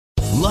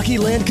Lucky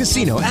Land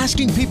Casino,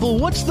 asking people,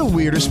 what's the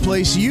weirdest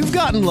place you've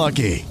gotten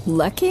lucky?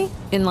 Lucky?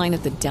 In line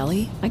at the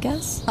deli, I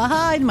guess?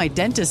 Aha, in my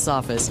dentist's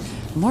office.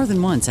 More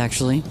than once,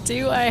 actually.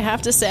 Do I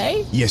have to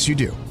say? Yes, you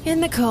do. In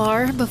the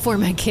car before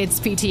my kids'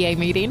 PTA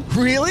meeting.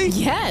 Really?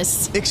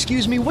 Yes.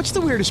 Excuse me, what's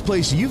the weirdest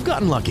place you've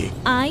gotten lucky?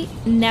 I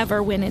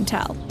never win and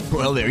tell.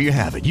 Well, there you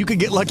have it. You can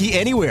get lucky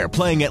anywhere,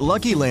 playing at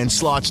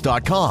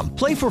LuckyLandSlots.com.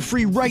 Play for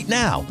free right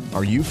now.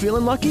 Are you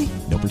feeling lucky?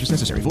 No purchase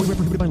necessary. Void where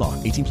prohibited by law.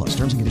 18 plus.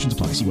 Terms and conditions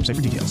apply. See website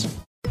for details.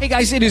 Hey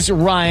guys, it is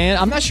Ryan.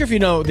 I'm not sure if you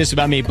know this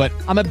about me, but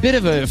I'm a bit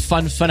of a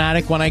fun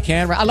fanatic when I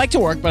can. I like to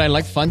work, but I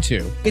like fun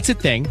too. It's a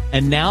thing.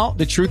 And now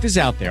the truth is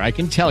out there. I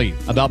can tell you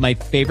about my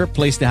favorite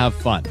place to have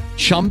fun.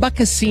 Chumba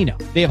Casino.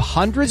 They have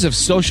hundreds of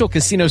social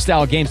casino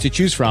style games to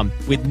choose from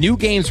with new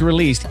games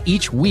released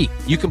each week.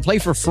 You can play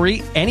for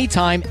free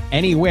anytime,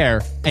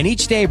 anywhere. And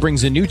each day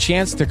brings a new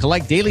chance to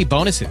collect daily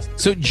bonuses.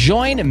 So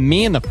join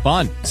me in the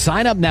fun.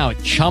 Sign up now at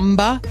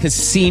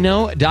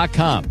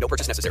ChumbaCasino.com. No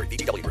purchase necessary.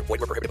 VGW. Void where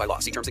prohibited by law.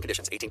 See terms and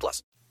conditions. 18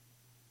 plus.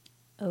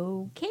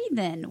 Okay,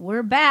 then.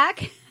 We're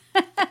back.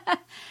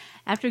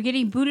 After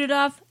getting booted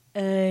off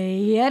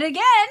yet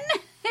again,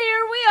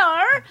 here we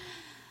are.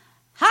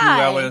 Hi.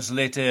 2 hours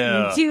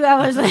later. 2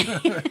 hours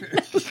later.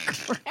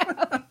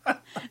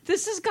 Crap.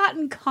 This has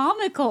gotten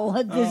comical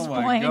at this point.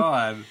 Oh, my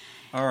God.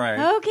 All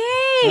right.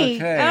 Okay.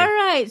 All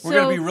right. We're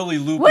going to be really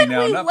loopy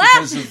now. Not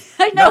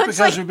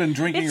because we've been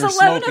drinking or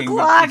smoking. It's 11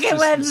 o'clock. It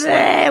went,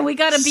 we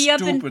got to be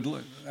up in...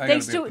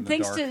 Thanks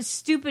to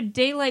stupid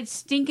daylight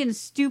stinking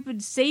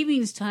stupid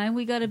savings time,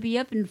 we got to be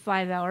up in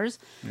 5 hours.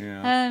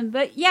 Yeah.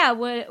 But yeah,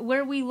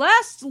 where we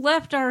last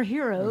left our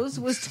heroes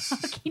was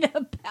talking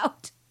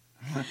about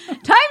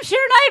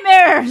timeshare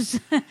nightmares.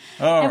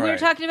 And we were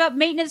talking about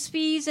maintenance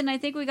fees, and I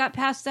think we got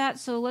past that.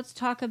 So let's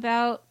talk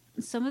about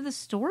some of the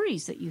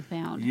stories that you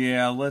found.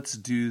 Yeah, let's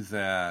do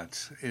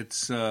that.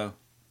 It's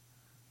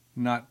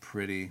not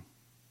pretty.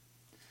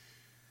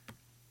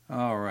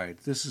 All right,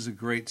 this is a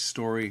great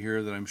story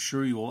here that I'm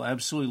sure you will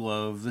absolutely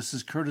love. This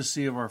is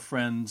courtesy of our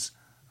friends,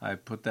 I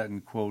put that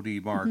in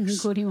quotey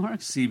marks,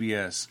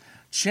 CBS.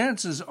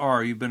 Chances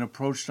are you've been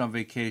approached on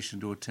vacation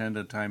to attend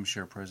a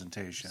timeshare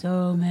presentation.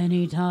 So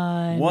many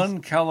times.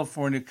 One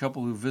California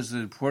couple who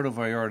visited Puerto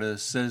Vallarta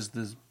says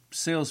the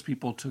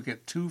salespeople took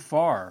it too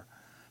far.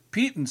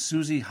 Pete and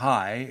Susie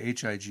High,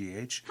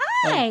 H-I-G-H.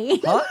 Hi.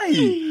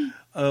 Hi.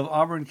 Of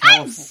Auburn,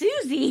 California. I'm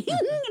Susie.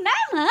 And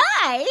I'm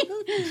High.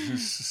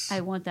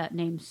 I want that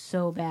name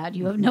so bad.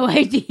 You have no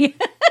idea.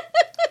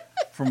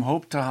 From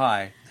Hope to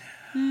High.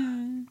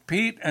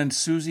 Pete and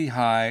Susie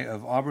High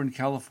of Auburn,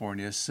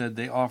 California said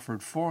they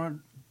offered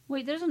 400...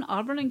 Wait, there's an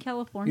Auburn in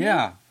California?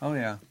 Yeah. Oh,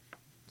 yeah.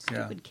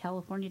 Stupid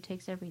California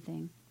takes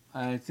everything.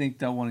 I think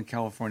that one in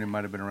California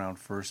might have been around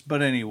first.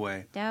 But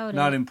anyway, Doubt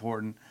not it.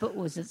 important. But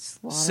was it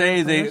Slaughter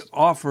Say they first?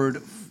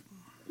 offered...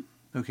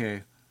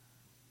 Okay.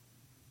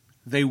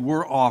 They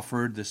were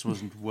offered... This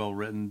wasn't well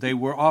written. They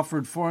were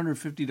offered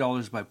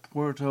 $450 by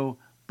Puerto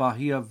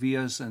Bahia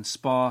Villas and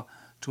Spa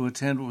to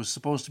attend what was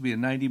supposed to be a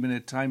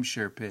 90-minute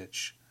timeshare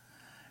pitch.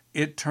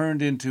 It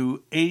turned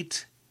into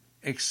 8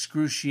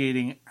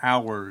 excruciating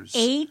hours.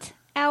 8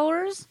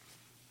 hours?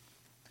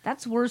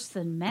 That's worse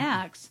than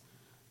Max.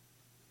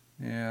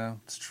 Yeah,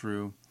 it's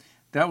true.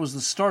 That was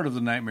the start of the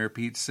nightmare,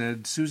 Pete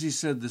said. Susie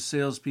said the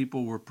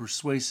salespeople were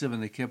persuasive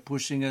and they kept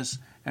pushing us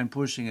and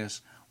pushing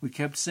us. We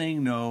kept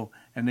saying no,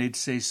 and they'd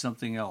say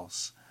something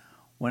else.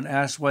 When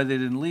asked why they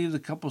didn't leave, the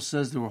couple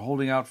says they were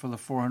holding out for the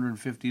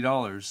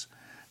 $450.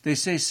 They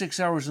say 6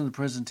 hours in the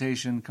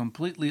presentation,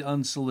 completely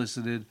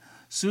unsolicited,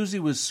 Susie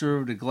was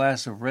served a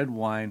glass of red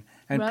wine,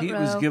 and Pete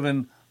was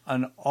given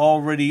an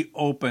already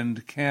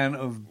opened can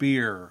of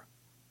beer.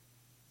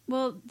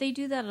 Well, they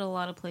do that at a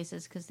lot of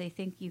places because they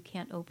think you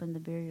can't open the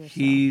beer yourself.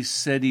 He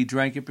said he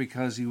drank it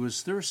because he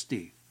was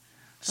thirsty.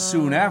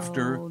 Soon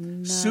after,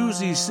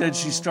 Susie said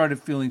she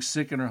started feeling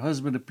sick and her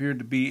husband appeared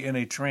to be in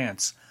a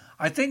trance.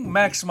 I think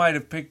Max might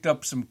have picked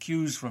up some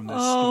cues from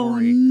this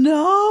story.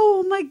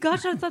 No. Oh, my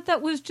gosh. I thought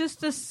that was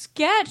just a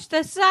sketch.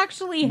 This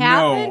actually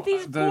happened. No,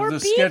 These poor the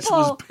people. sketch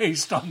was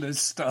based on this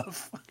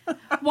stuff.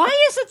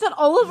 Why is it that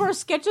all of our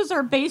sketches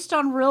are based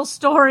on real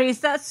stories?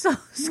 That's so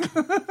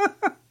scary.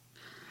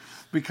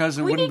 Because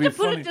it we wouldn't need be to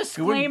put funny. a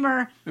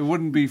disclaimer. It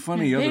wouldn't be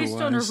funny based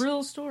otherwise. on a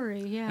real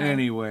story, yeah.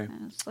 Anyway.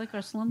 It's like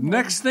our Slumlord.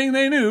 Next thing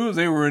they knew,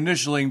 they were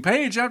initialing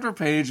page after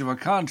page of a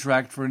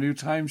contract for a new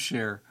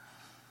timeshare.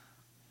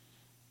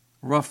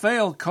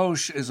 Rafael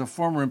Koch is a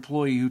former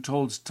employee who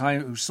sold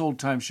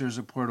timeshares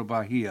at Puerto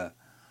Bahia.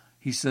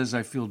 He says,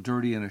 I feel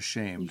dirty and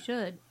ashamed. You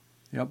should.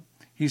 Yep.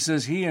 He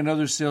says he and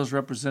other sales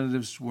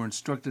representatives were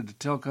instructed to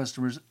tell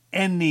customers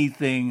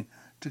anything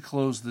to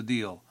close the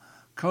deal.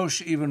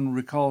 Koch even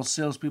recalls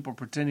salespeople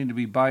pretending to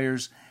be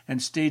buyers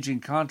and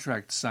staging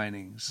contract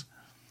signings.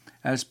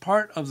 As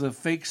part of the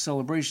fake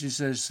celebration, he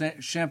says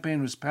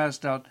champagne was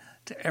passed out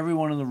to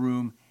everyone in the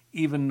room,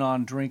 even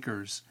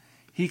non-drinkers.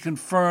 He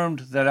confirmed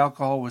that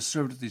alcohol was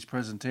served at these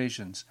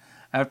presentations.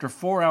 After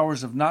 4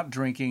 hours of not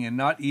drinking and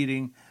not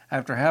eating,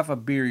 after half a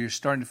beer, you're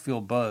starting to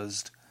feel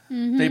buzzed.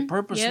 They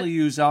purposely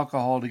use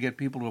alcohol to get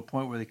people to a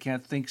point where they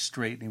can't think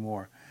straight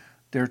anymore.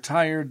 They're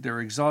tired, they're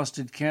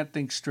exhausted, can't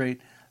think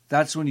straight.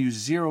 That's when you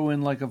zero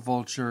in like a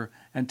vulture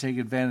and take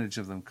advantage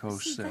of them,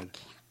 Koch said. That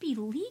can't be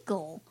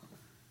legal.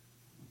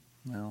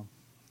 Well,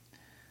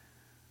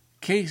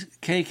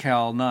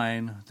 KCAL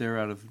 9, they're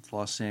out of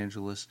Los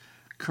Angeles.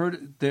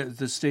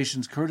 The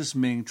station's Curtis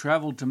Ming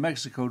traveled to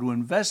Mexico to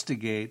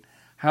investigate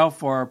how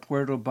far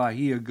Puerto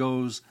Bahia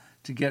goes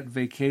to get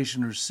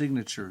vacationers'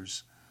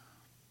 signatures.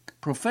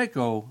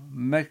 Profeco,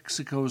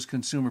 Mexico's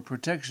consumer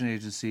protection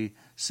agency,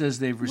 says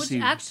they've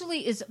received... Which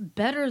actually is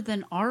better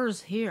than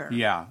ours here.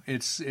 Yeah,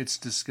 it's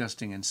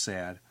disgusting and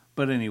sad.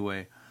 But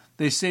anyway,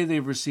 they say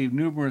they've received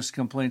numerous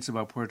complaints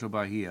about Puerto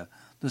Bahia.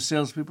 The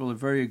salespeople are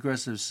very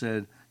aggressive,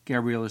 said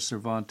Gabriela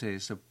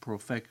Cervantes of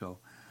Profeco.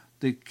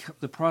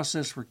 The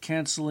process for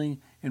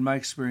canceling, in my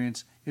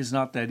experience, is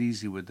not that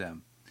easy with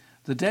them.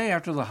 The day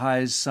after the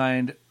Highs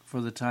signed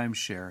for the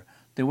timeshare,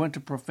 they went to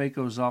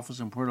Profeco's office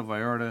in Puerto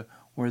Vallarta,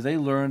 where they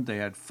learned they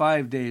had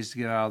 5 days to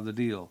get out of the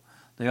deal.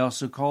 They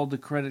also called the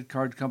credit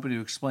card company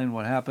to explain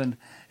what happened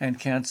and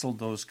canceled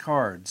those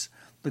cards.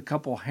 The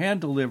couple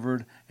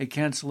hand-delivered a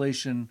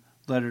cancellation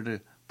letter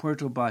to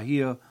Puerto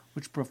Bahia,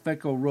 which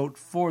Profeco wrote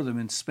for them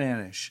in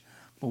Spanish.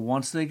 But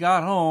once they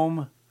got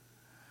home,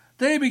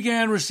 they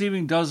began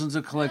receiving dozens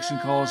of collection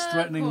calls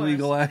threatening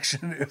legal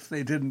action if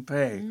they didn't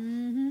pay.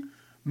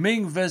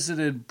 Ming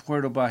visited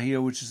Puerto Bahia,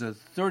 which is a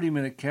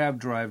 30-minute cab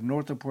drive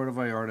north of Puerto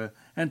Vallarta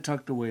and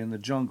tucked away in the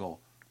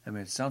jungle. I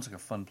mean, it sounds like a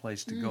fun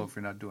place to go if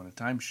you're not doing a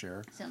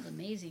timeshare. Sounds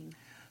amazing.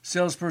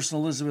 Salesperson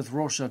Elizabeth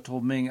Rocha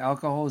told Ming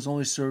alcohol is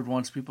only served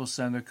once people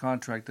sign their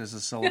contract as a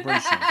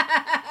celebration.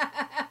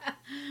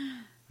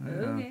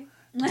 Okay.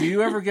 Do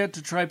you ever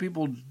try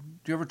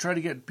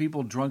to get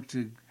people drunk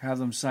to have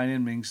them sign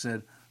in? Ming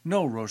said.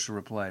 No, Rocha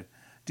replied.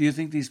 Do you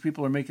think these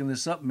people are making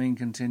this up? Ming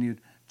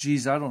continued.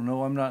 Geez, I don't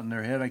know. I'm not in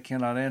their head. I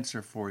cannot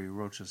answer for you,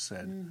 Rocha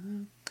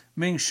said.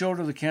 Ming showed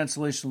her the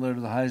cancellation letter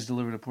the Highs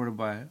delivered to Puerto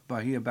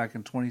Bahia back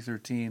in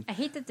 2013. I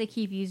hate that they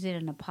keep using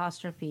an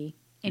apostrophe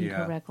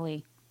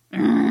incorrectly.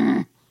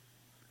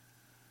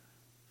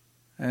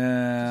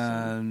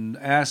 And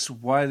asked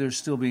why they're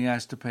still being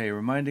asked to pay.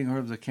 Reminding her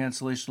of the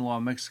cancellation law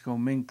in Mexico,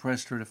 Ming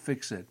pressed her to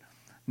fix it.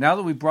 Now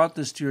that we brought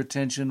this to your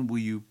attention, will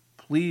you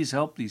please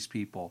help these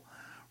people?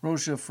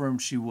 Rocha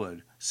affirmed she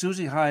would.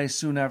 Susie High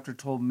soon after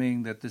told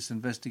Ming that this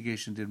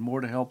investigation did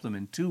more to help them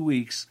in 2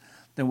 weeks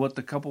than what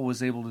the couple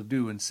was able to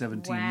do in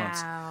 17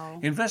 months.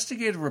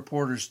 Investigative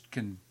reporters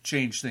can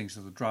change things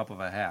at the drop of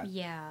a hat.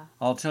 Yeah.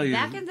 I'll tell you.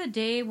 Back in the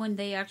day when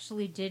they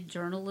actually did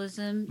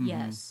journalism,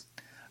 yes.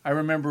 I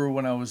remember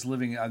when I was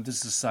living, this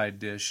is a side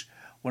dish,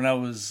 when I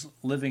was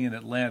living in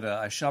Atlanta,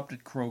 I shopped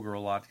at Kroger a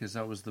lot because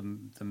that was the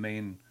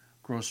main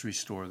grocery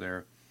store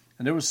there.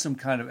 And there was some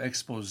kind of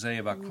expose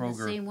about Kroger.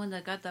 The same one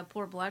that got that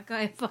poor black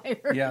guy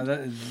fired. Yeah,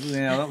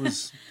 that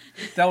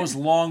was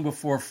long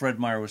before Fred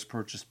Meyer was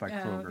purchased by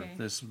Kroger. Okay.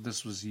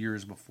 This was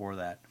years before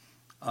that.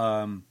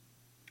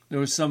 There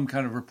was some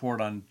kind of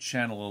report on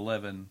Channel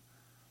 11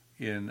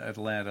 in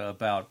Atlanta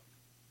about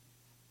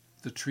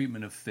the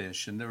treatment of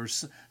fish, and there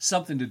was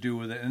something to do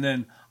with it. And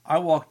then I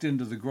walked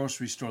into the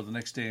grocery store the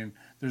next day, and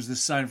there's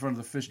this sign in front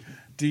of the fish.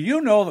 Do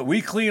you know that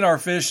we clean our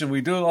fish and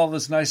we do all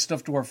this nice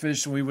stuff to our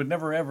fish, and we would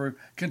never ever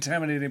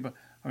contaminate anybody?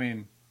 I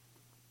mean,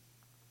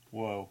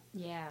 whoa.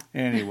 Yeah.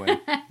 Anyway,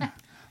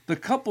 the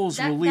couple's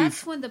relief.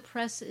 That's when the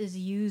press is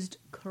used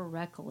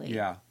correctly.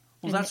 Yeah.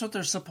 Well, that's what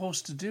they're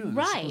supposed to do.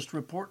 They're supposed to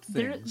report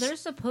things. They're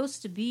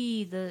supposed to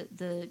be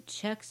the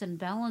checks and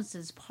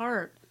balances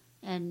part.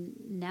 And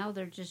now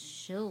they're just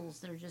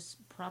shills. They're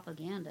just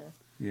propaganda.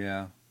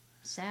 Yeah.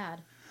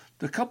 Sad.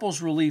 The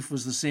couple's relief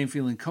was the same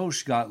feeling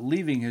Koch got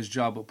leaving his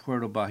job at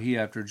Puerto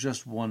Bahia after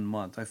just 1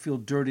 month. I feel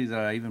dirty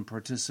that I even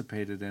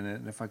participated in it,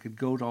 and if I could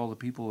go to all the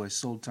people I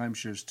sold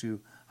timeshares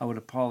to, I would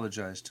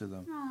apologize to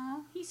them.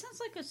 Aw, he sounds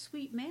like a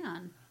sweet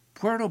man.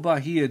 Puerto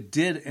Bahia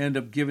did end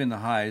up giving the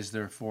Highs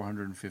their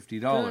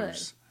 $450.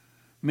 Good.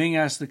 Ming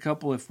asked the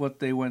couple if what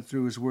they went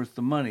through was worth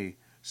the money.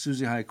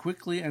 Susie High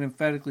quickly and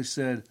emphatically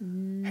said,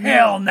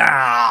 Hell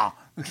no!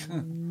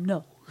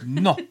 No.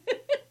 No.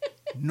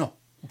 No.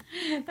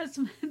 That's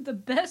the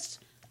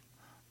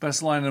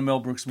best line in a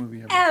Mel Brooks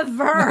movie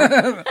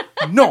ever.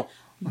 No.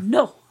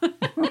 No.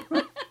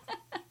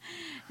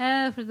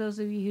 For those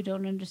of you who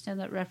don't understand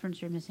that reference,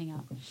 you're missing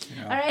out.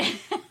 Yeah. All right.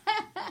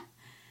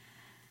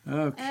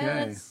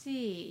 Okay. Let's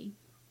see.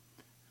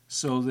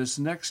 So this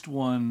next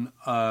one,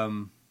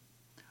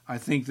 I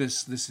think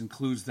this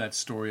includes that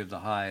story of the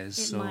Highs.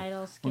 It so might.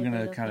 I'll skip we're going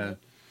it, to kind of... okay.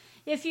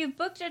 If you've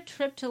booked a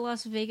trip to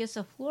Las Vegas,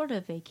 a Florida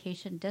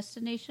vacation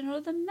destination,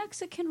 or the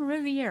Mexican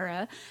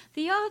Riviera,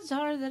 the odds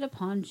are that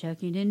upon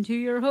checking into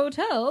your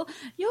hotel,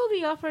 you'll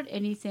be offered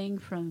anything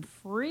from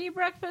free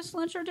breakfast,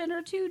 lunch, or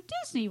dinner to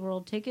Disney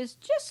World tickets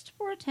just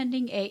for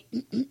attending a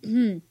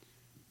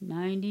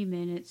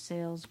 90-minute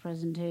sales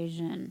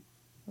presentation.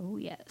 Oh,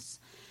 yes.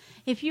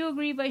 If you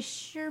agree by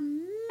sheer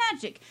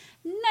magic,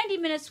 90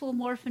 minutes will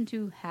morph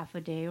into half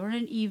a day or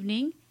an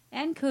evening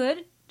and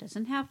could,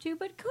 doesn't have to,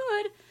 but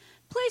could,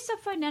 place a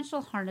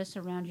financial harness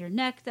around your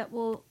neck that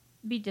will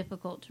be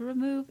difficult to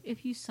remove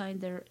if you sign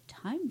their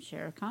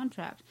timeshare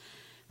contract.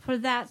 For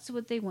that's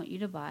what they want you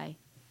to buy,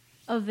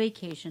 a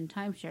vacation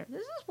timeshare.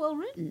 This is well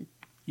written.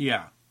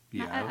 Yeah.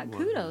 Yeah.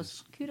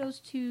 Kudos. Kudos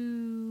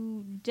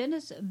to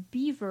Dennis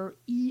Beaver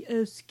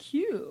ESQ.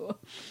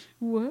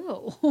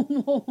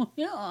 Well,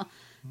 yeah,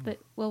 but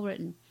well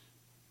written.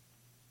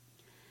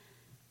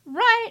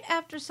 Right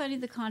after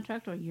signing the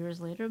contract, or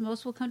years later,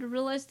 most will come to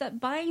realize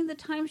that buying the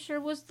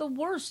timeshare was the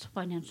worst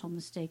financial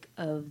mistake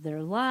of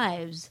their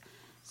lives,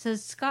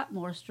 says Scott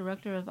Morse,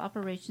 Director of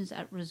Operations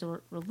at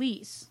Resort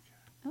Release.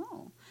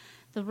 Oh.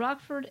 The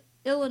Rockford,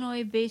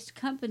 Illinois-based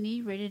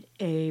company, rated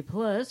A+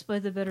 by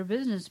the Better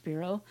Business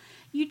Bureau.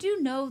 You do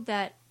know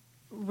that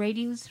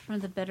ratings from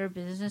the Better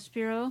Business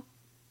Bureau,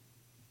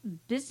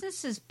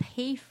 businesses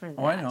pay for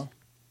that. Oh, I know.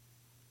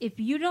 If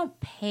you don't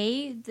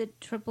pay the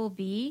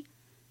BBB,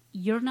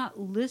 you're not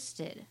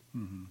listed.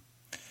 Mm-hmm.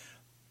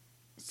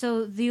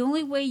 So the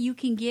only way you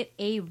can get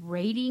a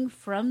rating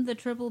from the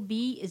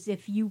BBB is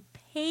if you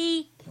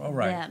pay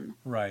them.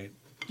 Right.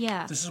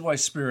 Yeah. This is why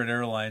Spirit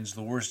Airlines,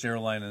 the worst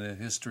airline in the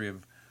history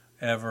of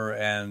ever,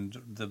 and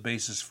the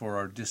basis for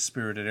our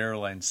Dispirited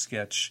Airlines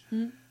sketch,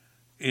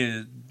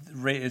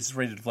 it's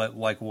rated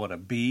like what, a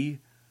B?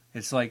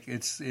 It's like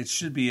it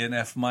should be an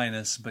F-,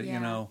 but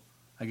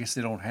I guess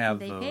they don't have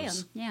those. They pay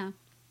them, yeah.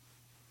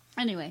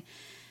 Anyway,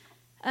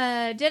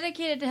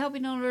 dedicated to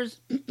helping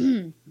owners,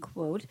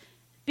 quote,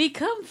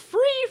 become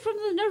free from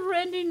the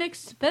never-ending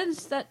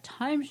expense that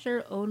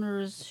timeshare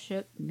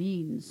ownership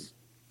means.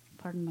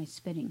 Pardon my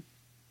spitting.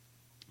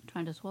 I'm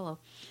trying to swallow.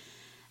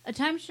 A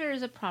timeshare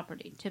is a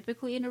property,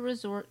 typically in a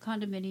resort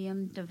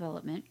condominium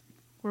development,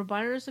 where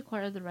buyers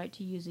acquire the right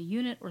to use a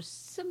unit or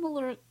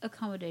similar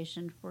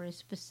accommodation for a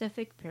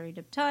specific period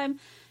of time,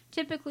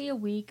 typically a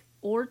week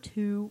or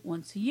two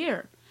once a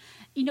year.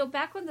 You know,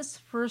 back when this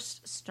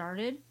first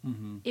started,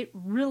 it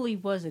really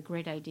was a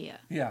great idea.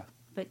 Yeah.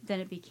 But then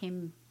it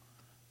became...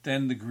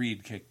 Then the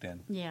greed kicked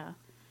in. Yeah.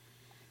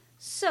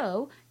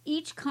 So,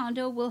 each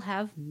condo will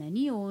have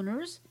many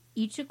owners,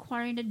 each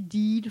acquiring a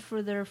deed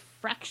for their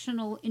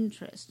fractional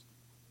interest.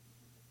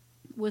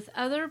 With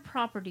other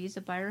properties,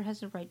 a buyer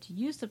has a right to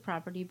use the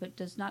property but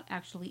does not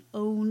actually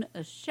own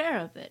a share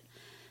of it.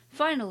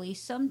 Finally,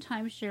 some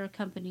timeshare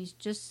companies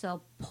just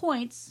sell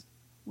points,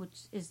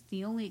 which is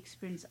the only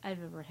experience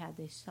I've ever had.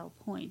 They sell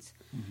points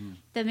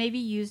that may be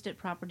used at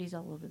properties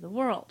all over the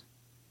world.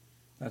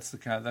 That's the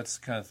kind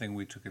of thing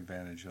we took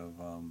advantage of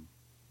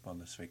on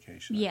this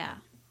vacation. Yeah,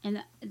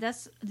 and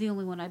that's the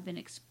only one I've been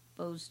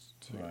exposed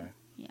to. Right.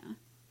 Yeah.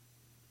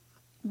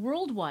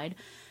 Worldwide,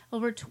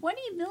 over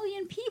 20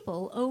 million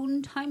people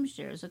own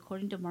timeshares,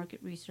 according to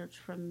market research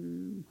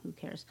from who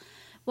cares.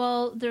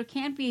 While there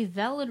can be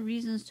valid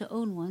reasons to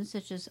own one,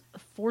 such as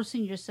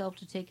forcing yourself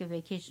to take a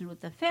vacation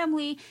with the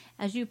family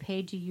as you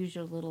paid to use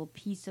your little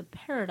piece of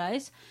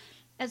paradise,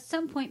 at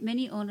some point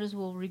many owners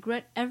will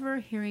regret ever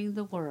hearing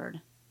the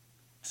word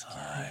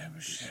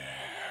timeshare.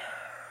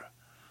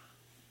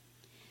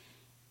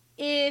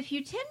 If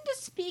you tend to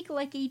speak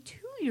like a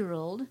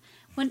 2-year-old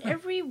when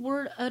every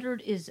word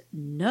uttered is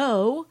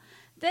no,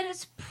 then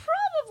it's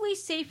probably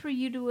safe for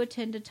you to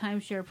attend a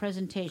timeshare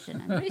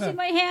presentation. I'm raising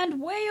my hand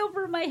way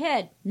over my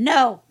head.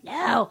 No.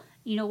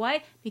 You know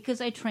why? Because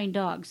I train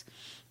dogs.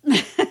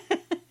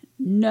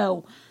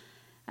 No.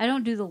 I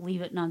don't do the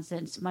leave it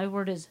nonsense. My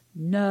word is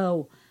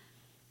no.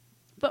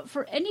 But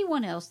for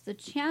anyone else, the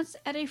chance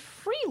at a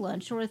free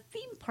lunch or a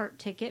theme park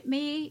ticket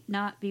may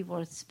not be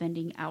worth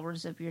spending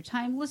hours of your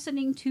time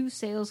listening to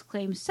sales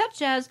claims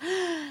such as,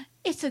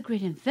 it's a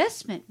great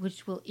investment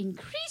which will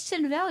increase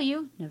in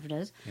value. Never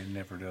does. It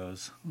never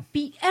does.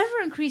 Beat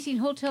ever-increasing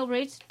hotel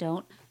rates.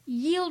 Don't.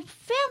 Yield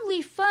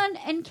family fun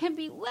and can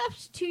be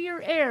left to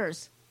your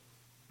heirs.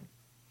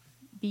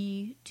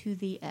 B to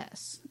the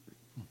S.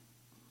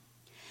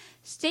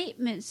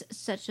 Statements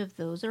such as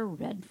those are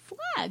red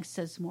flags,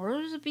 says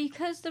Morse,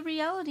 because the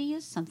reality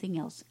is something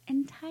else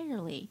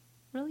entirely.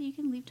 Really? You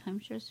can leave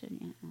timeshares?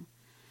 Yeah.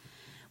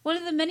 One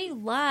of the many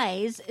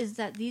lies is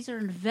that these are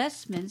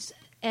investments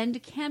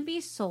and can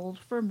be sold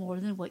for more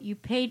than what you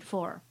paid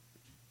for.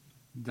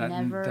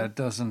 That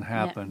doesn't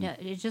happen. No,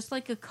 it's just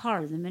like a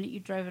car. The minute you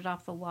drive it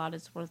off the lot,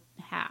 it's worth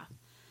half.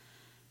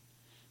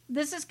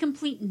 This is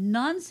complete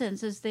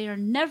nonsense, as they are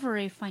never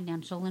a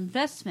financial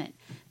investment.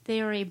 They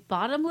are a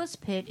bottomless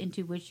pit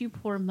into which you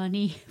pour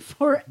money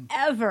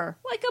forever,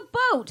 like a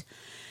boat.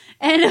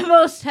 And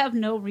most have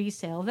no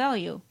resale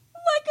value,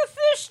 like a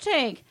fish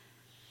tank.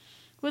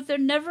 With their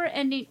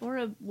never-ending, or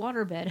a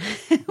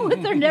waterbed,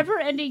 with their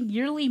never-ending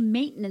yearly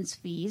maintenance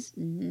fees,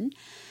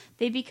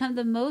 they become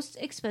the most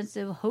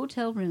expensive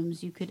hotel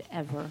rooms you could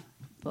ever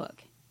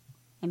book.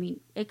 I mean,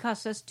 it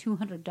costs us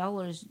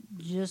 $200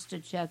 just to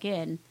check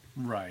in.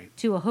 Right.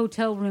 To a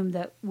hotel room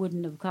that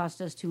wouldn't have cost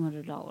us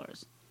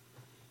 $200.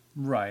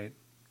 Right.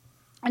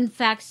 In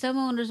fact, some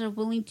owners are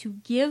willing to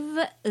give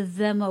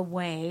them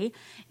away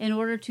in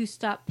order to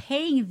stop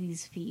paying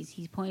these fees,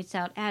 he points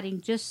out,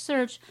 adding, just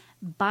search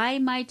buy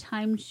my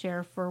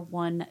timeshare for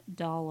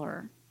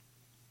 $1.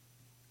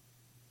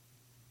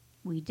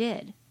 We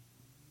did.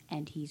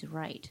 And he's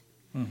right.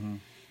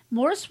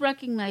 Morse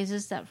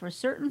recognizes that for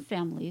certain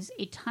families,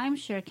 a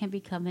timeshare can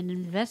become an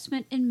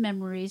investment in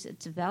memories.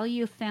 Its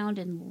value found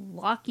in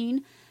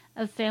locking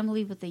a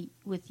family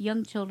with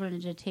young children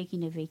into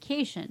taking a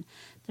vacation.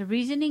 The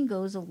reasoning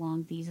goes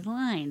along these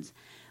lines.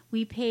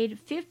 We paid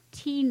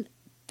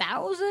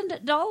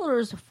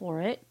 $15,000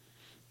 for it,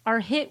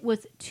 are hit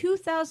with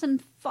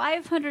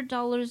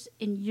 $2,500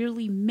 in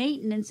yearly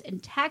maintenance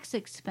and tax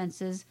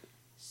expenses,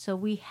 so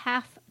we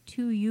have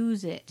to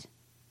use it.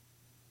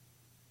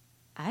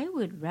 I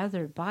would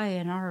rather buy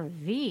an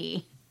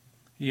RV.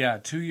 Yeah,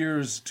 2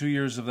 years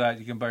of that,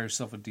 you can buy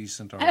yourself a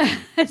decent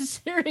RV.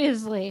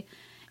 Seriously.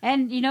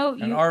 And, and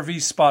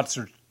RV spots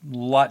are a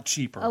lot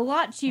cheaper.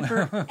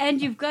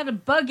 And you've got a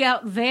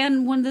bug-out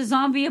van when the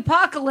zombie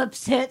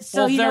apocalypse hits.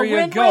 So, there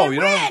you go.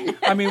 Win.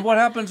 I mean, what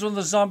happens when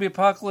the zombie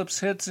apocalypse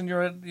hits and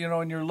you're at,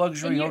 in your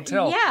luxury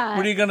hotel? Yeah.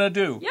 What are you going to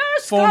do? You're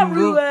Scott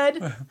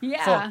Ruud.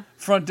 Yeah.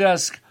 Front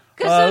desk.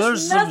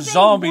 There's some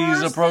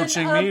zombies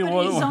approaching me.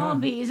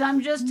 Zombies,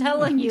 I'm just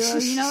telling you.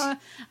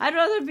 I'd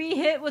rather be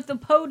hit with the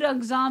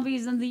podunk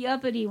zombies than the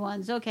uppity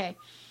ones. Okay.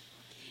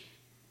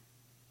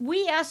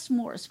 We asked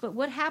Morse, but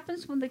what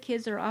happens when the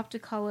kids are off to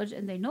college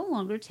and they no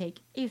longer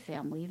take a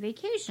family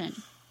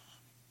vacation?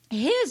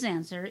 His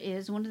answer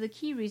is one of the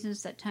key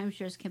reasons that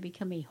timeshares can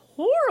become a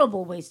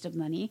horrible waste of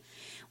money.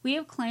 We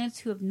have clients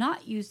who have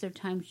not used their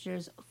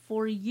timeshares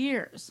for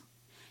years.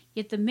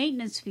 Yet the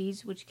maintenance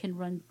fees, which can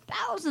run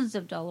thousands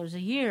of dollars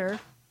a year,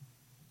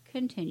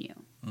 continue.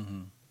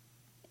 Mm-hmm.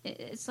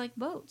 It's like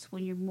boats.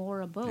 When you moor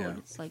a boat,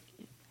 It's like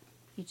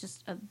it's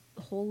just a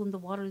hole in the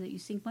water that you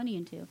sink money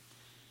into.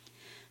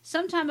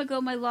 Some time ago,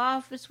 my law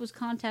office was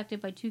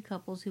contacted by two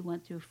couples who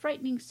went through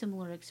frightening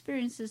similar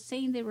experiences,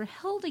 saying they were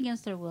held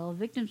against their will,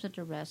 victims of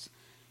duress,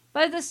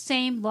 by the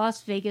same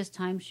Las Vegas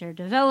timeshare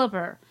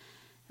developer.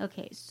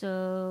 Okay,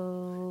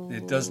 so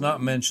it does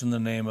not mention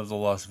the name of the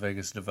Las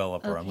Vegas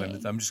developer.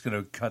 Okay. I'm just going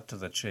to cut to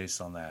the chase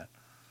on that.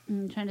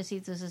 I'm trying to see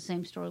if this is the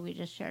same story we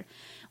just shared.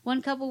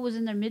 One couple was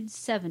in their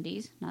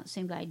mid-70s, not the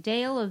same guy.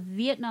 Dale, a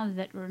Vietnam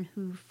veteran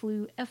who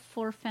flew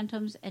F-4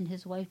 Phantoms, and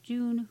his wife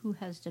June, who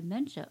has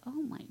dementia.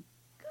 Oh my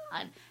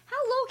God, how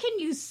low can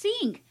you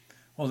sink?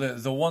 Well,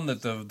 the one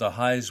that the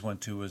highs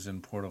went to was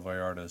in Puerto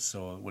Vallarta,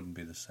 so it wouldn't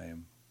be the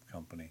same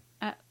company.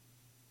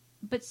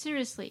 But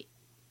seriously,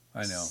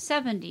 I know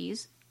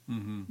 70s.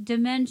 Mm-hmm.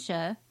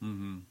 Dementia.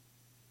 Mm-hmm.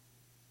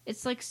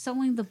 It's like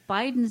selling the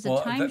Bidens a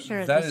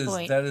timeshare at this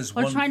point. That is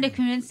or trying to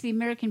convince the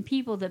American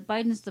people that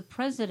Biden's the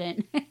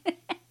president.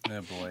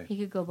 Oh, boy. He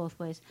could go both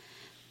ways.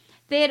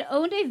 They had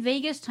owned a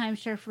Vegas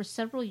timeshare for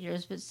several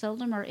years, but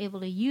seldom are able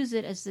to use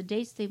it as the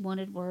dates they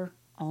wanted were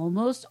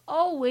almost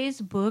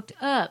always booked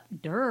up.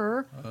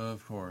 Durr.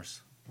 Of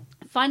course.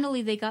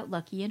 Finally, they got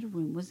lucky and a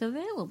room was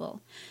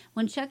available.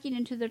 When checking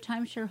into their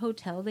timeshare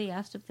hotel, they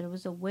asked if there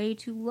was a way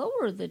to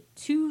lower the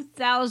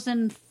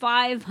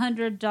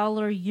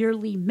 $2,500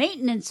 yearly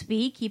maintenance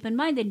fee. Keep in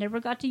mind, they never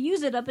got to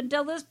use it up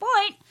until this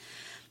point.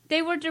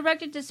 They were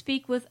directed to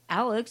speak with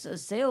Alex, a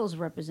sales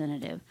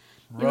representative.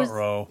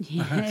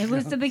 It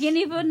was the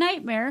beginning of a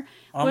nightmare.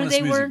 Ominous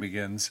music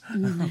begins.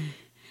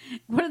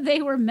 Where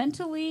they were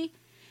mentally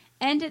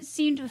and it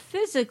seemed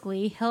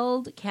physically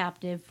held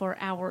captive for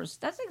hours.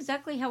 That's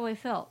exactly how I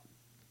felt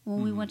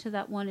when we went to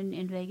that one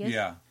in Vegas.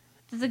 Yeah.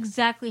 That's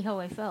exactly how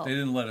I felt. They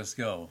didn't let us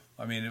go.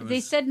 I mean, They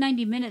said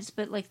 90 minutes,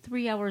 but like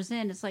 3 hours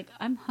in, it's like,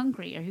 I'm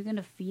hungry. Are you going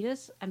to feed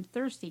us? I'm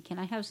thirsty. Can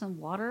I have some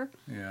water?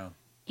 Yeah.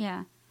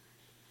 Yeah.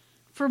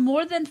 For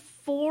more than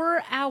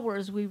 4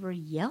 hours, we were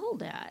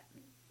yelled at.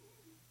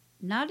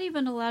 Not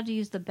even allowed to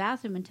use the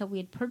bathroom until we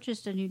had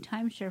purchased a new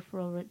timeshare for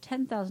over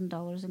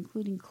 $10,000,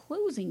 including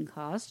closing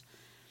costs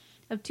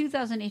of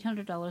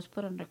 $2,800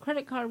 put on a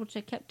credit card, which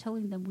I kept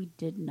telling them we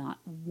did not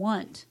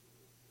want.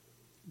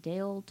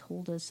 Dale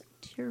told us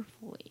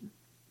tearfully.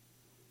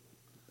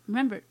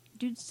 Remember,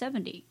 dude's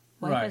 70.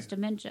 Wife has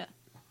dementia.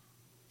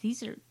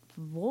 These are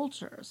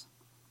vultures.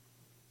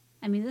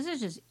 I mean, this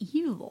is just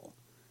evil.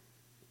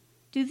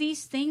 Do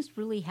these things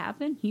really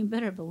happen? You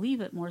better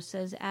believe it, Morse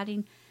says,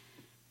 adding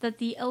that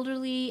the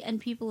elderly and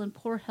people in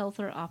poor health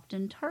are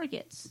often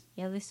targets.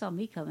 Yeah, they saw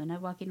me coming. I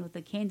walk in with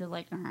a cane, they're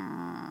like,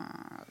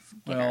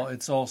 well,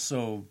 it's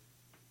also,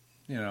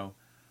 I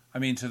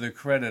mean, to their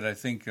credit, I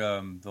think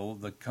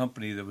the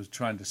company that was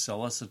trying to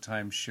sell us a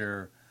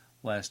timeshare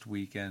last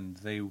weekend,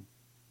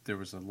 there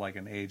was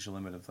an age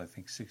limit of, I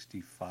think,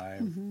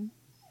 65,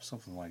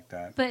 something like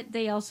that. But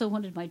they also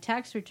wanted my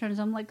tax returns.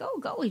 I'm like, oh,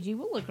 golly gee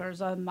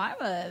willikers, I'm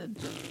a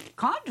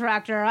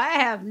contractor. I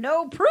have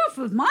no proof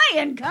of my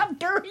income.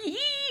 Dirty.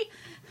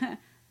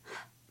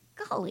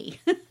 Golly.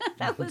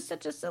 That was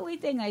such a silly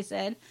thing I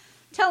said.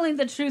 Telling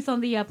the truth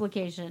on the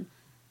application.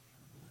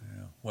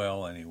 Yeah.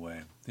 Well,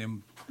 anyway.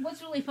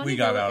 What's really funny,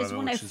 is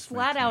when I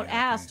flat out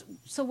asked,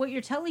 so what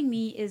you're telling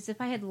me is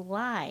if I had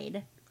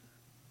lied,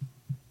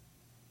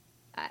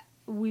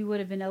 we would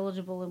have been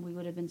eligible and we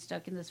would have been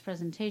stuck in this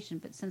presentation.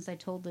 But since I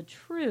told the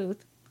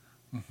truth,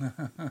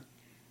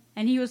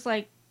 and he was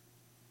like,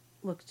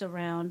 looked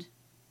around,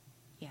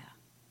 yeah.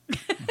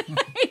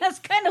 That's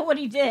kind of what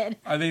he did.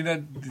 I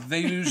mean, they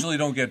usually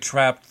don't get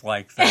trapped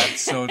like that.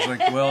 So it's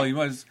like, well, you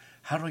must.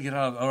 How do I get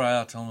out? All right,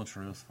 I'll tell them the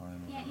truth.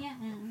 Fine. Yeah.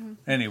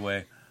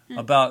 Anyway,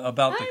 about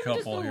the I'm couple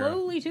just a here.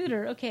 lowly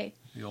tutor. Okay.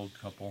 The old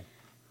couple.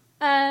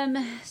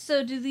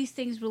 So do these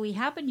things really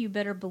happen? You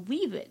better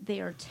believe it.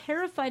 They are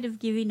terrified of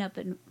giving up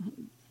and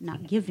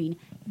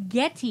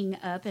getting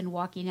up and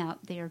walking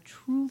out. They are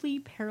truly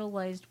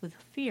paralyzed with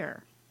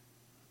fear.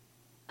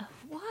 Of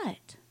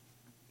what?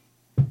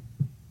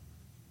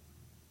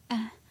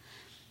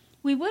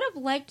 We would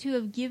have liked to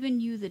have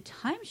given you the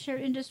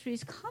timeshare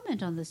industry's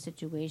comment on the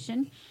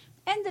situation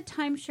and the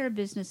timeshare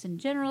business in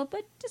general,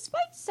 but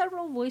despite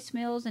several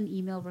voicemails and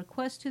email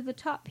requests to the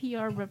top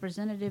PR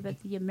representative at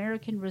the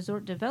American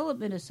Resort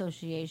Development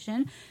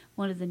Association,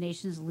 one of the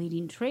nation's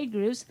leading trade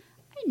groups,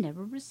 I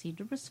never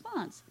received a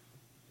response.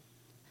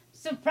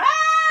 Surprise!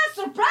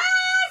 Surprise!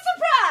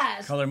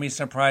 Surprise!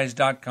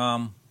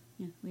 ColorMeSurprise.com.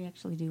 Yeah, we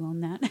actually do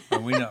own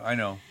that. We know. I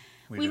know.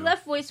 We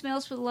left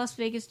voicemails for the Las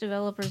Vegas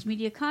developers'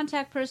 media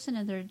contact person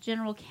and their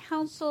general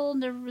counsel,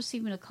 never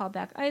receiving a call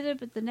back either.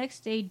 But the next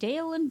day,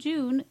 Dale and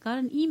June got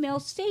an email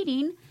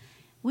stating,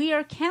 "We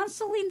are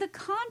canceling the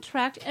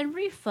contract and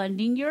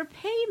refunding your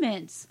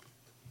payments."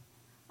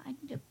 I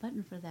need a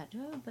button for that. Do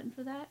I have a button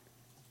for that?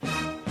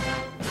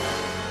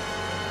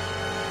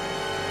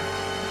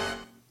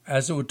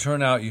 As it would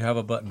turn out, you have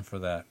a button for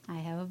that. I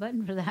have a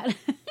button for that.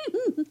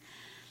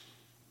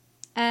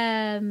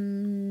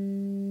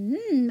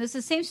 It's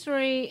the same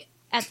story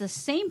at the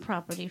same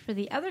property for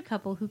the other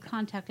couple who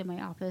contacted my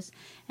office,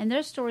 and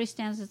their story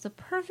stands as a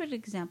perfect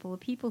example of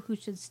people who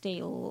should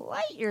stay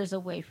light years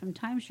away from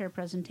timeshare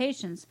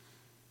presentations.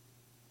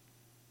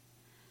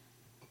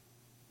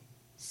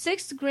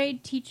 6th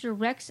grade teacher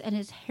Rex and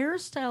his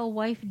hairstyle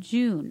wife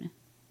June.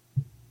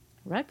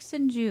 Rex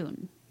and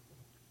June.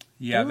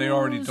 Yeah, they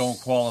already don't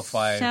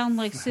qualify. Sound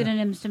like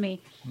synonyms to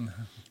me.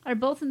 Are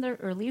both in their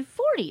early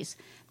 40s.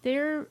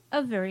 They're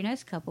a very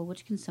nice couple,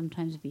 which can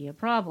sometimes be a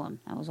problem.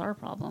 That was our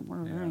problem.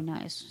 We're very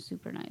nice,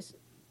 super nice.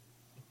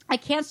 I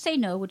can't say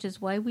no, which is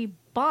why we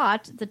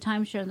bought the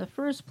timeshare in the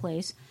first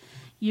place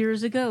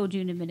years ago,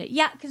 June admitted.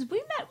 Yeah, because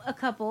we met a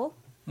couple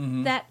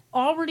that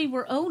already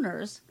were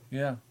owners.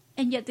 Yeah.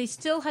 And yet they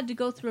still had to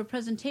go through a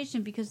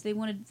presentation because they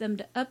wanted them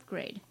to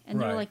upgrade.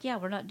 And they're Right. like, yeah,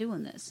 we're not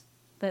doing this.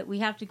 But we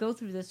have to go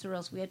through this or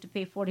else we have to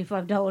pay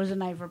 $45 a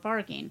night for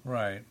parking.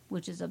 Right.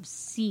 Which is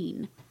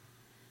obscene.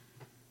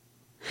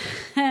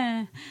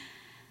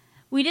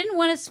 We didn't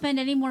want to spend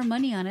any more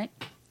money on it,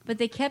 but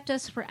they kept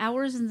us for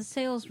hours in the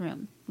sales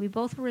room. We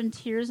both were in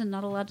tears and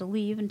not allowed to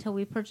leave until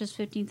we purchased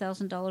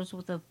 $15,000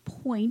 worth of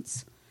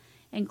points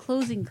and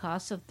closing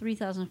costs of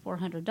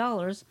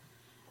 $3,400.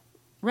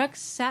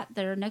 Rex sat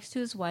there next to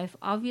his wife,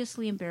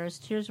 obviously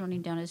embarrassed, tears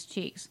running down his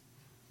cheeks.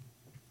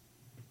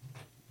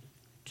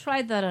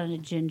 Try that on a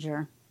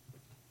ginger.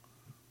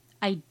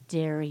 I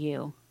dare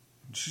you.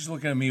 She's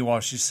looking at me while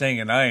she's saying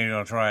it. I ain't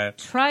gonna try it.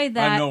 Try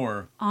that I know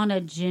her. on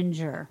a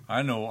ginger.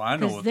 I know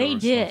Because what they the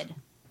did.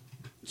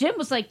 Jim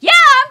was like, yeah,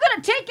 I'm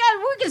going to take out,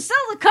 we can sell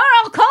the car.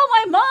 I'll call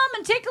my mom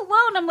and take a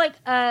loan. I'm like,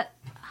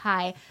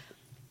 hi.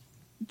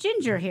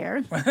 Ginger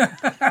here.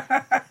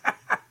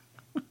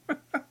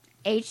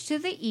 H to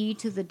the E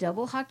to the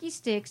double hockey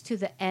sticks to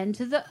the N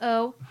to the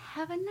O.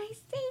 Have a nice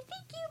day.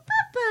 Thank you.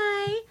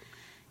 Bye-bye.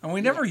 And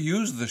we never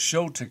used the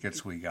show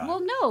tickets we got.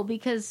 Well, no,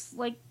 because,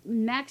 like,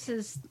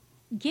 Max's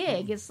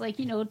gig, it's like,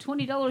 you know,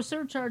 $20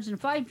 surcharge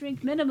and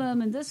 5-drink minimum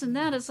and this and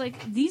that. It's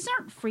like, these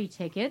aren't free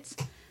tickets.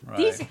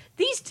 Right.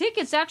 These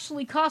tickets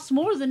actually cost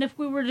more than if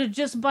we were to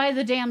just buy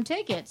the damn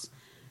tickets.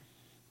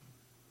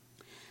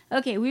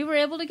 Okay, we were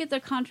able to get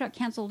their contract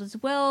canceled as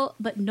well,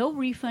 but no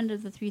refund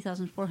of the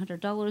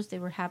 $3,400. They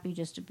were happy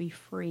just to be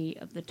free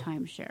of the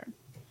timeshare.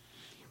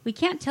 We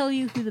can't tell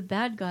you who the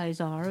bad guys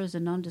are, as a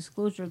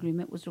non-disclosure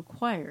agreement was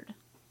required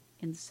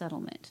in the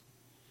settlement.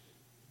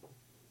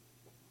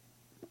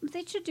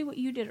 They should do what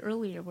you did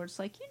earlier, where it's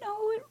like, you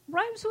know, it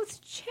rhymes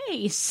with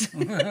chase.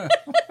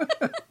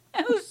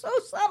 It was so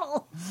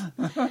subtle.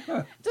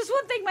 Just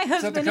one thing my husband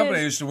Is that the company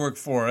I used to work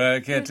for? I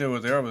can't tell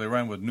what they are, but they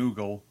rhyme with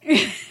Noogle.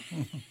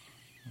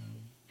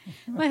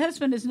 My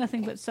husband is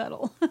nothing but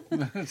subtle.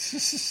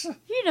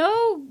 You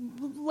know,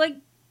 like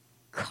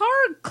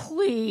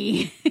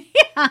Carclay.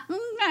 Yeah,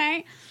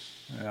 okay.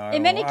 Yeah,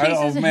 In many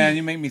cases, oh man,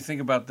 you make me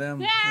think about them.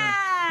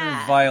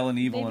 They're vile and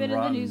evil They've and been in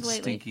the rotten, news and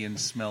lately. stinky and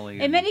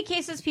smelly. In many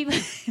cases, people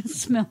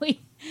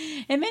smelly.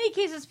 In many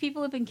cases,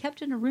 people have been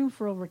kept in a room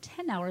for over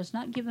 10 hours,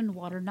 not given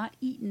water, not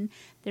eaten.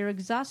 They're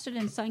exhausted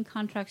and sign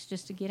contracts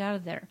just to get out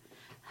of there.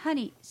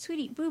 Honey,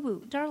 sweetie,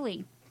 boo-boo,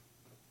 darling.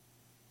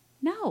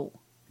 No.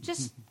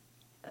 Just...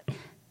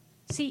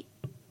 see,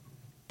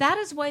 that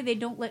is why they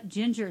don't let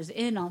gingers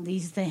in on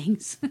these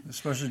things.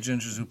 Especially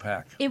gingers who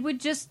pack. It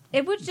would just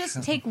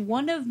take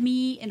one of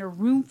me in a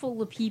room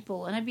full of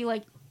people, and I'd be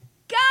like,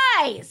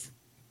 guys,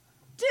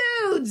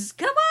 dudes,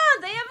 come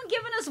on, they haven't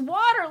given us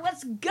water,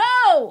 let's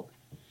go.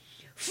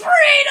 Freedom!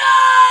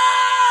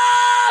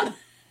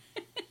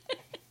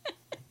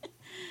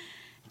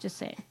 Just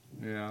saying.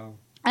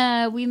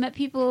 Yeah. We met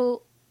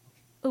people,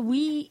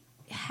 we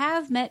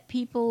have met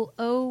people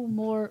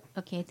more.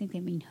 Okay, I think they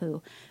mean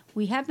who.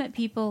 We have met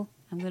people.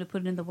 I'm going to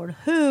put in the word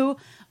who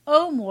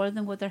owe more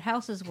than what their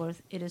house is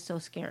worth. It is so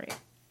scary.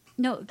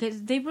 No,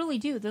 because they really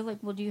do. They're like,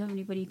 well, do you have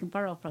anybody you can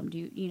borrow from? Do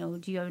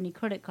you have any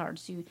credit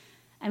cards?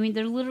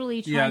 They're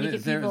literally trying to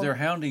get people. They're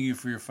hounding you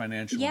for your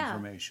financial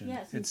information.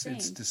 Yeah,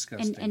 it's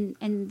disgusting.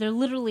 And they're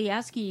literally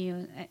asking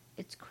you.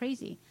 It's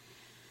crazy.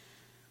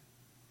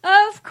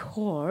 Of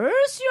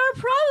course,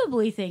 you're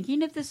probably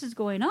thinking, if this is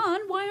going on,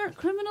 why aren't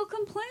criminal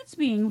complaints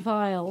being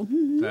filed?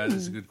 That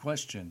is a good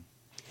question.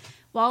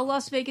 While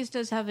Las Vegas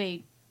does have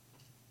a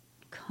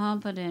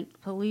competent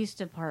police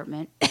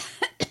department,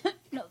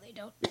 no, they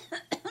don't.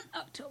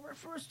 October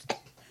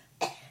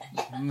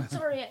 1st.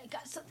 Sorry, I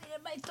got something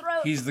in my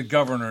throat. He's the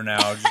governor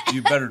now.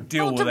 You better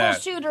deal with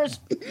that. Shooters.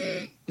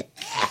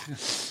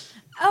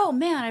 Oh,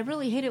 man, I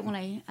really hate it when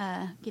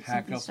I get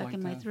something stuck like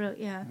in my throat.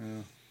 Yeah.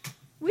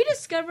 We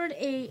discovered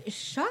a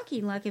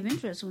shocking lack of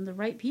interest when the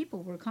right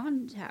people were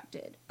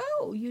contacted.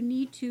 Oh, you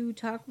need to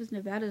talk with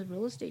Nevada's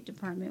real estate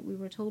department, we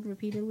were told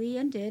repeatedly,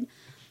 and did,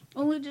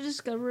 only to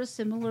discover a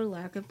similar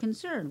lack of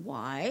concern.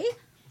 Why?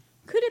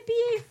 Could it be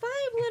a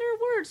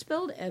 5-letter word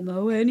spelled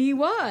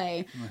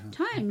M-O-N-E-Y?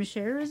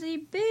 Timeshare is a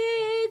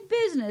big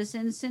business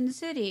in Sin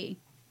City.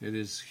 It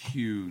is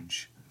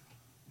huge.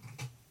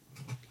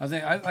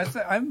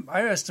 I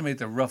estimate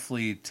that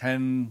roughly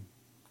 10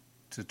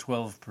 to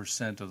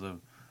 12% of the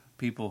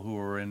people who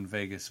are in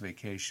Vegas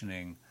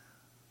vacationing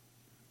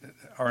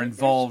are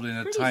involved in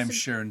a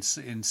timeshare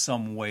in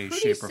some way,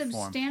 shape, or form.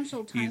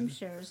 Substantial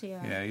timeshares,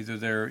 yeah. Yeah,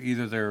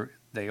 either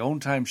they own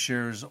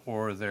timeshares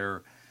or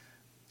they're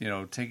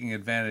taking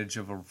advantage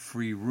of a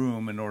free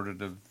room in order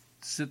to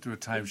sit through a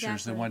timeshare,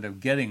 so they wind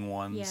up getting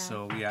one. Yeah.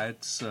 So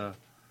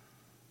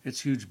it's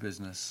huge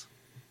business.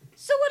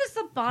 So what is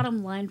the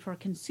bottom line for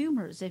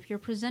consumers if you're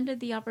presented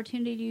the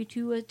opportunity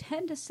to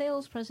attend a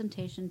sales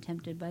presentation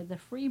tempted by the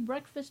free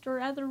breakfast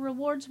or other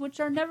rewards, which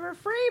are never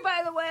free,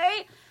 by the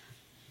way?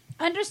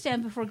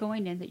 Understand before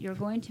going in that you're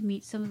going to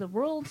meet some of the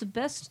world's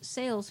best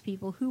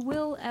salespeople who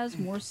will, as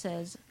Moore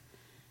says,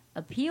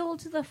 appeal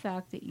to the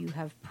fact that you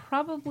have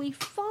probably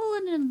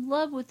fallen in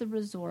love with the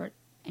resort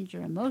and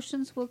your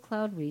emotions will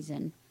cloud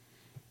reason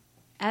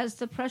as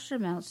the pressure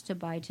mounts to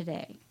buy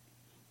today.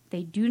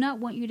 They do not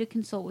want you to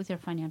consult with your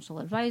financial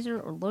advisor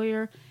or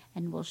lawyer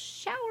and will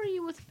shower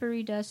you with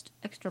fairy dust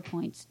extra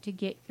points to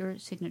get your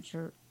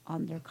signature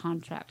on their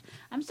contract.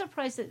 I'm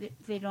surprised that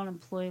they don't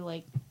employ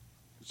like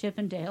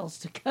Chippendales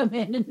to come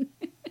in. And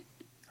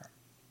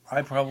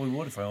I probably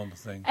would if I owned the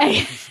thing.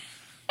 A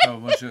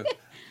bunch of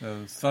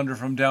Thunder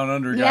from Down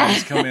Under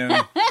guys come in.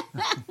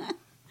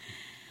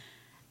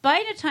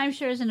 Buying a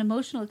timeshare is an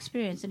emotional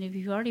experience, and if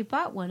you've already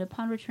bought one,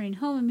 upon returning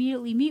home,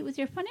 immediately meet with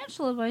your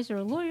financial advisor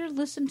or lawyer,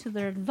 listen to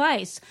their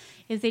advice.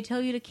 If they tell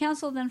you to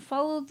cancel, then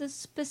follow the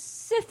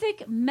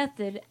specific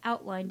method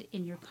outlined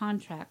in your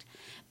contract.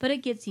 But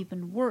it gets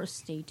even worse.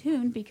 Stay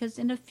tuned, because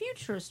in a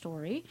future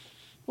story,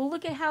 we'll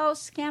look at how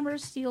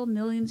scammers steal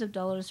millions of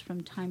dollars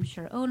from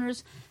timeshare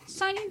owners,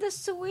 signing the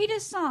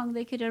sweetest song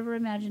they could ever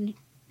imagine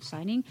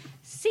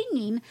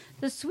singing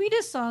the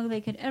sweetest song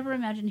they could ever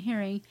imagine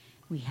hearing.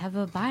 We have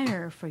a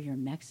buyer for your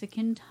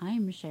Mexican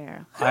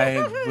timeshare. I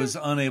was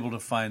unable to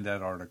find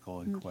that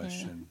article in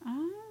question.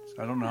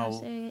 So I don't know how.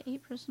 Say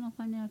 8 personal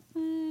finance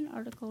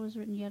article was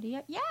written, yada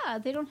yada. Yeah,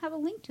 they don't have a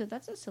link to it.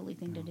 That's a silly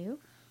thing to do.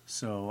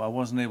 So I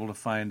wasn't able to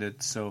find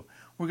it. So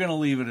we're going to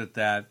leave it at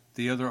that.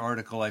 The other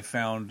article I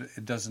found,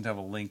 it doesn't have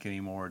a link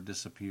anymore. It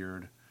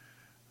disappeared.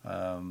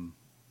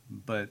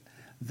 But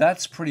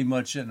that's pretty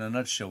much it in a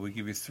nutshell. We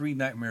give you 3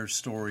 nightmare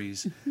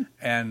stories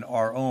and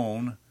our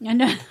own.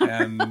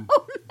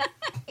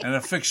 And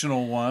a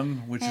fictional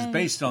one, which is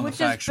based on the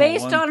factual one.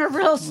 Which is based on a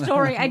real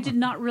story. I did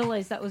not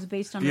realize that was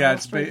based on a real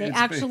story. They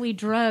actually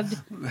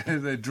drugged.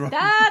 They drugged.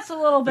 That's a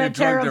little bit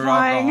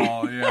terrifying. They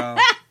drugged their alcohol,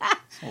 yeah.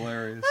 It's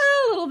hilarious.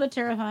 A little bit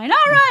terrifying.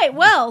 All right.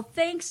 Well,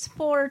 thanks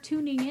for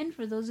tuning in.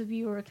 For those of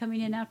you who are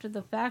coming in after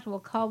the fact, we'll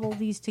cobble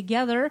these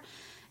together.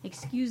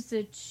 Excuse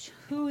the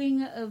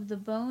chewing of the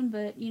bone,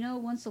 but,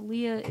 once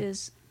Aaliyah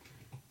is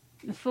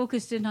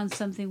focused in on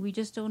something, we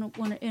just don't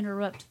want to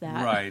interrupt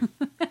that. Right.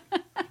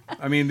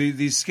 I mean,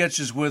 these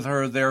sketches with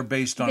her, they're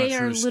based on a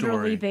true story. They are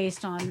literally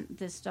based on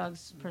this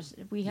dog's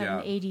we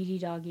have an ADD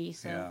doggy,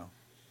 so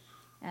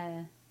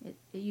it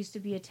used to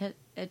be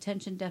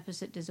attention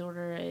deficit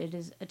disorder. It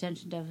is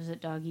attention deficit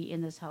doggy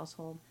in this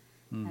household.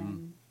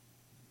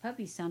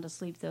 Puppy's sound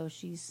asleep, though.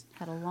 She's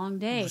had a long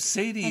day.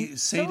 Sadie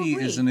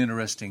is an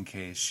interesting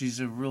case. She's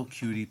a real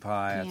cutie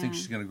pie. Yeah. I think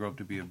she's going to grow up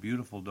to be a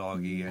beautiful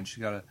doggy, and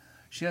she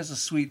has a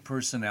sweet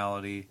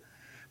personality.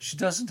 She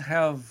doesn't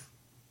have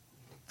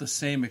the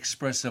same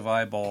expressive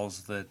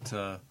eyeballs that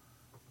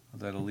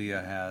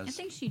Aaliyah has. I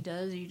think she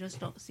does. You just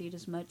don't see it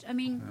as much. I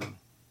mean,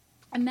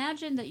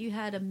 imagine that you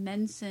had a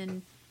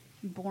Menson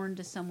born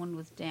to someone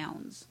with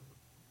Downs.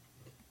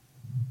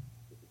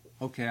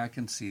 Okay, I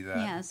can see that.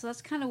 Yeah, so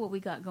that's kind of what we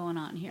got going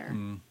on here.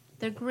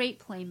 They're great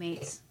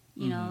playmates.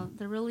 You know,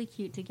 they're really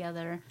cute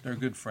together. They're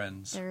good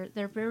friends.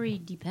 They're very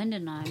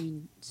dependent on. I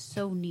mean,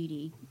 so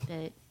needy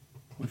that.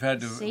 We've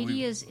had to.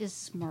 Sadie is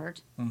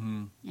smart,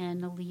 and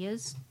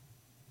Aaliyah's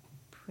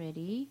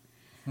pretty.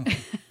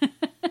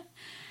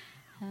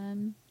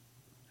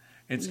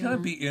 It's going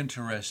to be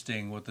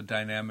interesting what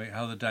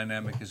how the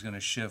dynamic is going to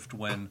shift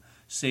when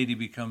Sadie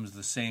becomes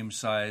the same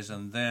size,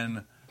 and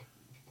then,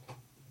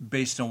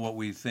 based on what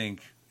we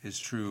think is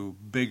true,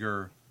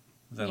 bigger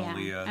than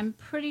Aaliyah. I'm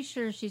pretty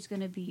sure she's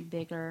going to be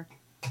bigger.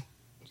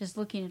 Just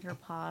looking at her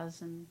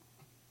paws, and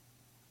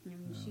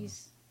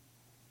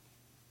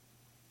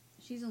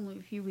she's only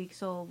a few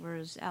weeks old,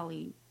 whereas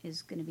Allie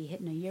is going to be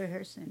hitting a year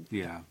here soon.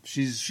 Yeah,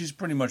 she's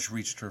pretty much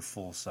reached her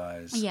full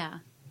size. Yeah.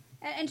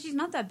 And she's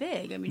not that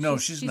big. I mean, no,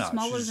 she's not.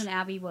 Smaller than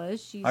Abby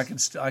was.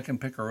 I can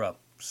pick her up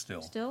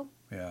still. Still?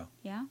 Yeah.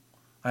 Yeah.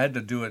 I had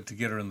to do it to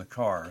get her in the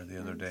car the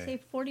other day. Say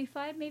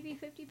 45, maybe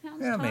 50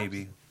 pounds. Yeah, tops?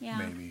 maybe. Yeah.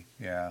 Maybe.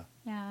 Yeah.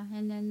 Yeah,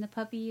 and then the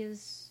puppy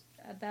is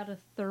about a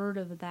third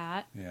of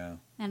that. Yeah.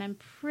 And I'm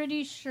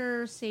pretty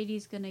sure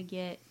Sadie's going to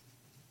get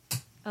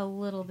a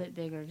little bit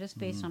bigger, just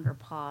based on her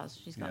paws.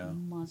 She's got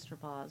monster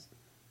paws.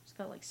 She's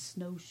got like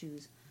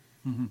snowshoes.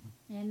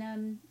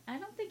 And I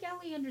don't think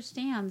Allie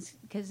understands,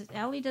 because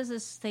Allie does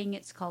this thing,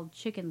 it's called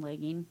chicken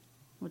legging,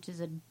 which is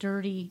a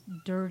dirty,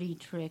 dirty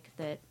trick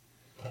that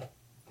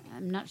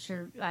I'm not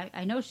sure.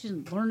 I know she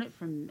didn't learn it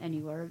from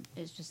anywhere.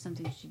 It's just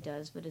something she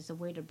does, but it's a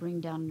way to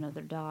bring down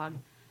another dog.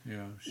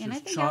 Yeah, and I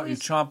think you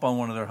chomp on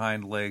one of their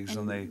hind legs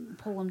and they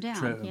pull them down.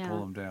 Pull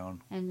them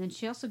down. And then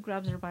she also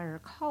grabs her by her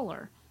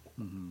collar.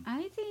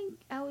 I think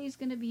Allie's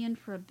going to be in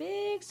for a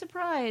big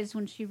surprise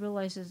when she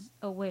realizes,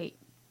 oh, wait,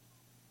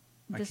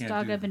 this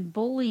dog I've been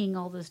bullying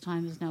all this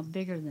time is now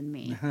bigger than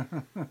me.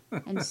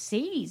 And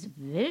Sadie's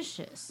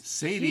vicious.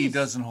 Sadie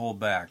doesn't hold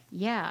back.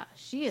 Yeah,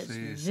 she is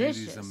vicious.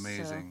 Sadie's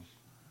amazing.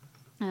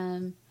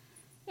 So,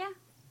 yeah,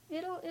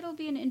 it'll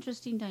be an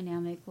interesting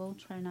dynamic. We'll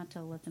try not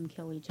to let them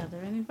kill each other.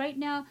 I mean, right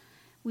now,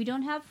 we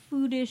don't have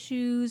food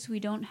issues. We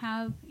don't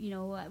have,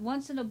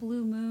 once in a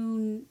blue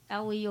moon,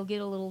 Ellie will get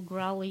a little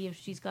growly if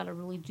she's got a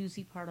really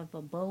juicy part of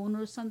a bone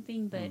or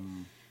something. But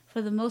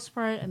for the most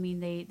part, I mean,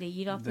 they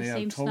eat off the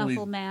same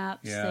snuffle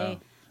maps. Yeah.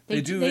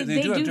 They do have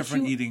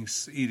different eating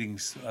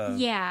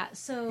yeah,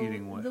 so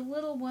the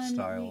little one,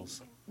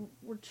 styles.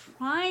 We're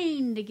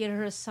trying to get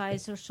her a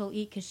size so she'll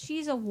eat, because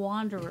she's a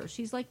wanderer.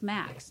 She's like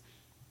Max.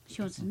 She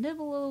wants to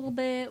nibble a little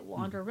bit,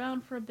 wander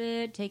around for a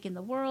bit, take in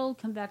the world,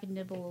 come back and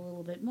nibble a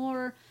little bit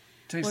more.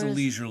 Takes a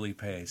leisurely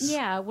pace.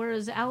 Yeah,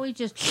 whereas Allie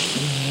just...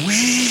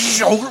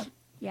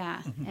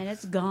 yeah, and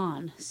it's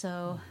gone.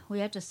 So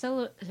we have to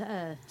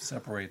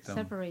separate them.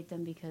 Separate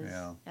them, because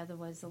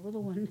otherwise the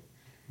little one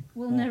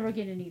will never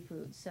get any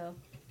food. So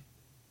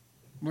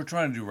we're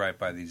trying to do right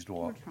by these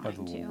little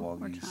doggies.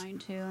 We're trying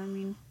to. I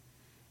mean,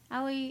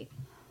 Allie,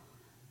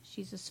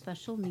 she's a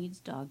special needs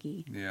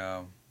doggy.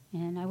 Yeah.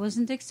 And I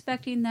wasn't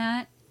expecting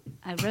that.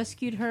 I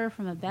rescued her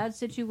from a bad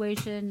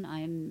situation.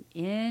 I'm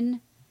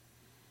in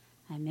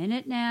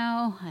it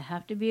now. I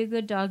have to be a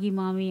good doggy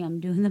mommy. I'm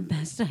doing the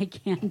best I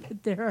can,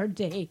 but there are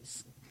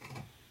days.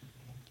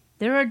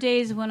 There are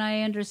days when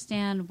I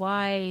understand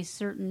why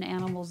certain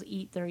animals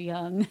eat their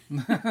young.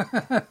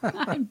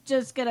 I'm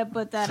just going to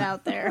put that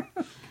out there.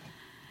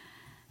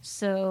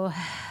 So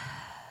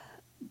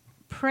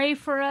pray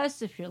for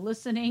us if you're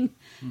listening.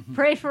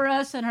 Pray for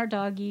us and our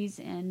doggies.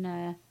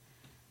 And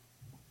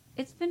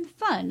it's been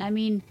fun. I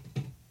mean,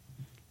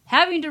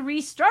 having to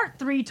restart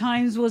 3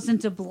 times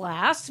wasn't a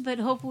blast, but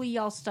hopefully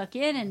y'all stuck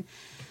in and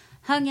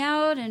hung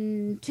out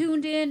and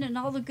tuned in and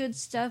all the good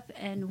stuff.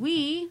 And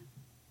we'll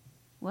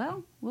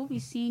be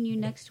seeing you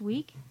next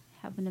week.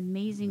 Have an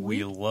amazing week.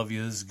 We love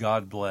yous.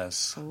 God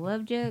bless.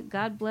 Loved you.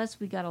 God bless.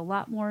 We got a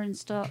lot more in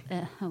stuff.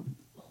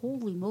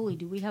 Holy moly,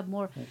 do we have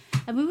more?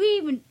 I mean, we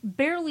even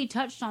barely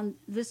touched on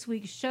this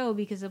week's show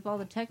because of all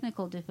the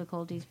technical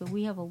difficulties, but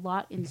we have a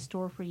lot in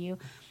store for you.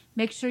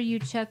 Make sure you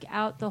check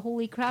out the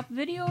Holy Crap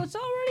video. It's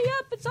already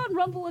up. It's on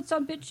Rumble. It's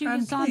on BitChute.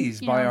 And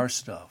please buy our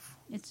stuff.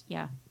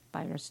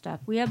 Buy our stuff.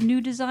 We have new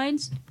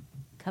designs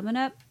coming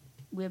up.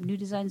 We have new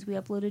designs we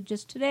uploaded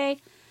just today.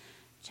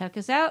 Check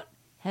us out.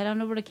 Head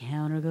on over to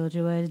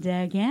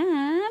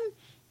counterculturewise.com,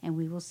 and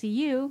we will see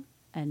you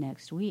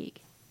next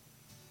week.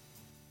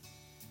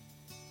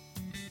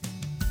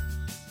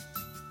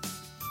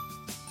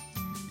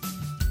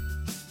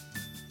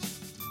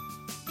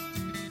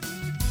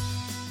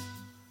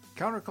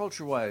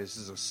 Counterculture-Wise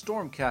is a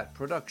Stormcat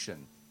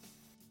production.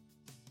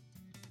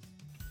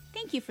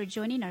 Thank you for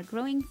joining our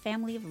growing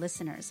family of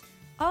listeners.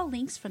 All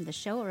links from the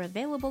show are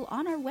available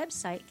on our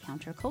website,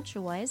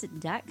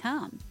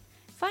 counterculturewise.com.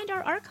 Find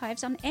our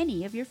archives on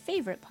any of your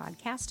favorite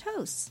podcast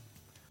hosts.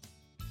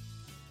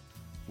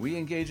 We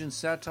engage in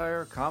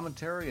satire,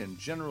 commentary, and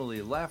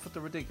generally laugh at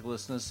the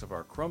ridiculousness of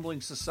our crumbling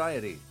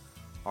society.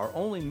 Our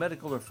only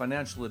medical or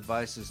financial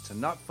advice is to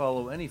not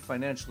follow any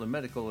financial or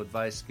medical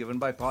advice given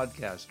by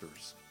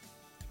podcasters.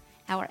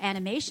 Our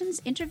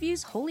animations,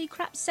 interviews, Holy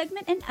Crap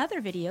segment, and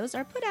other videos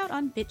are put out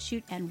on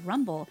BitChute and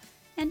Rumble,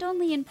 and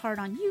only in part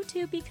on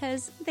YouTube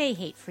because they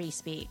hate free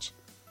speech.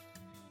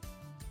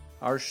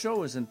 Our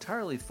show is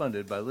entirely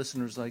funded by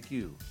listeners like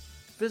you.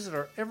 Visit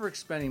our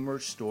ever-expanding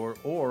merch store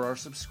or our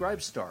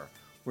Subscribe Star,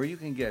 where you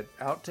can get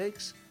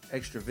outtakes,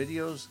 extra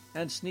videos,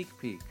 and sneak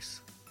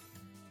peeks.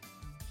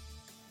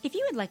 If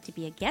you would like to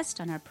be a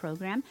guest on our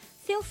program,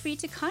 feel free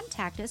to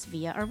contact us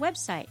via our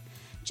website.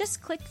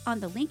 Just click on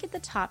the link at the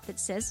top that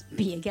says,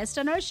 Be a Guest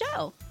on Our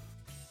Show.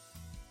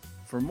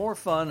 For more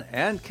fun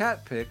and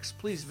cat pics,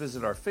 please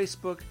visit our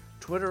Facebook,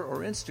 Twitter, or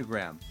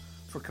Instagram.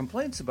 For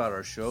complaints about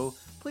our show,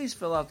 please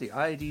fill out the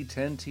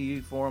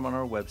ID10T form on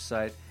our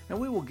website, and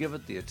we will give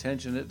it the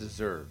attention it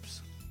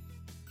deserves.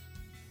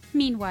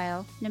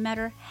 Meanwhile, no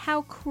matter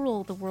how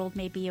cruel the world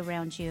may be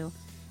around you,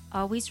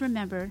 always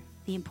remember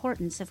the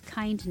importance of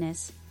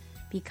kindness.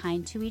 Be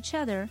kind to each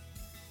other,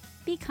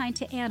 be kind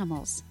to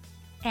animals,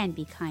 and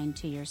be kind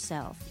to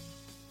yourself.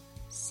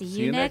 See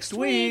you next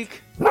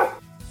week.